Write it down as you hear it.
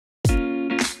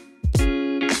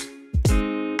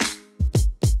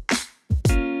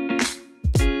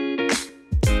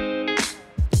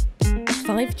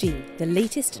5G, the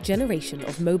latest generation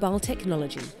of mobile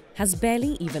technology, has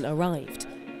barely even arrived,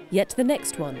 yet the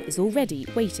next one is already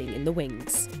waiting in the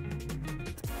wings.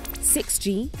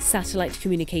 6G, satellite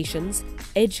communications,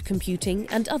 edge computing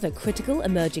and other critical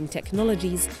emerging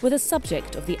technologies were the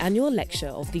subject of the annual lecture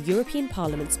of the European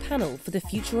Parliament's Panel for the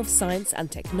Future of Science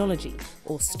and Technology,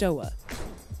 or STOA.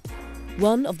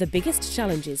 One of the biggest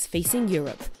challenges facing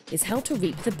Europe is how to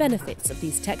reap the benefits of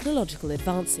these technological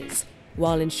advances,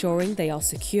 while ensuring they are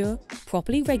secure,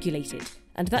 properly regulated,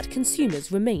 and that consumers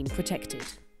remain protected.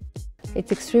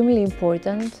 It's extremely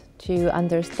important to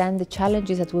understand the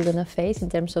challenges that we're going to face in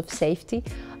terms of safety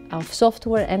of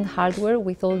software and hardware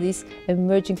with all these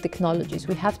emerging technologies.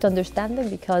 We have to understand them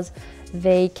because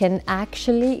they can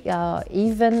actually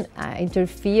even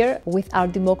interfere with our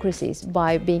democracies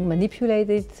by being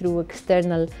manipulated through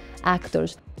external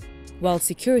actors. While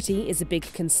security is a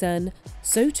big concern,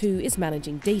 so too is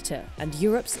managing data and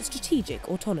Europe's strategic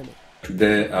autonomy.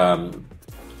 Today,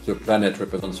 the planet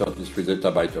represents 33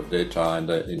 zettabytes of data, and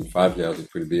in 5 years it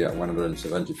will be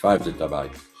 175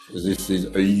 zettabytes. This is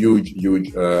a huge,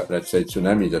 let's say,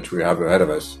 tsunami that we have ahead of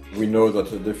us. We know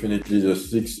that definitely the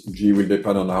 6G will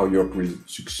depend on how Europe will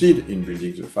succeed in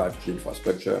building the 5G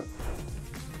infrastructure.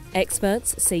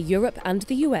 Experts say Europe and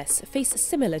the US face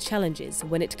similar challenges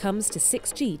when it comes to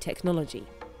 6G technology.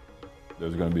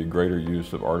 There's going to be greater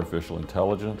use of artificial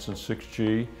intelligence in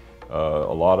 6G.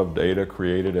 A lot of data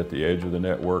created at the edge of the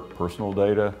network, personal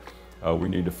data. We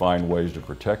need to find ways to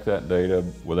protect that data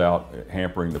without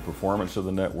hampering the performance of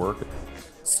the network.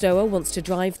 STOA wants to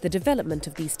drive the development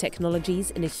of these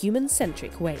technologies in a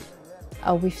human-centric way.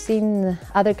 We've seen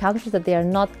other countries that they are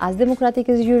not as democratic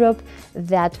as Europe,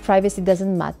 that privacy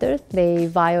doesn't matter. They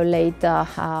violate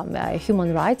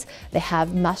human rights. They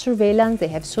have mass surveillance, they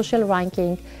have social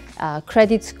ranking,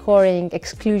 credit scoring,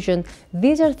 exclusion.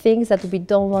 These are things that we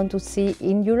don't want to see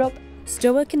in Europe.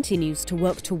 STOA continues to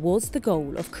work towards the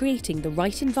goal of creating the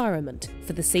right environment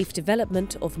for the safe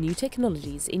development of new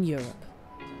technologies in Europe.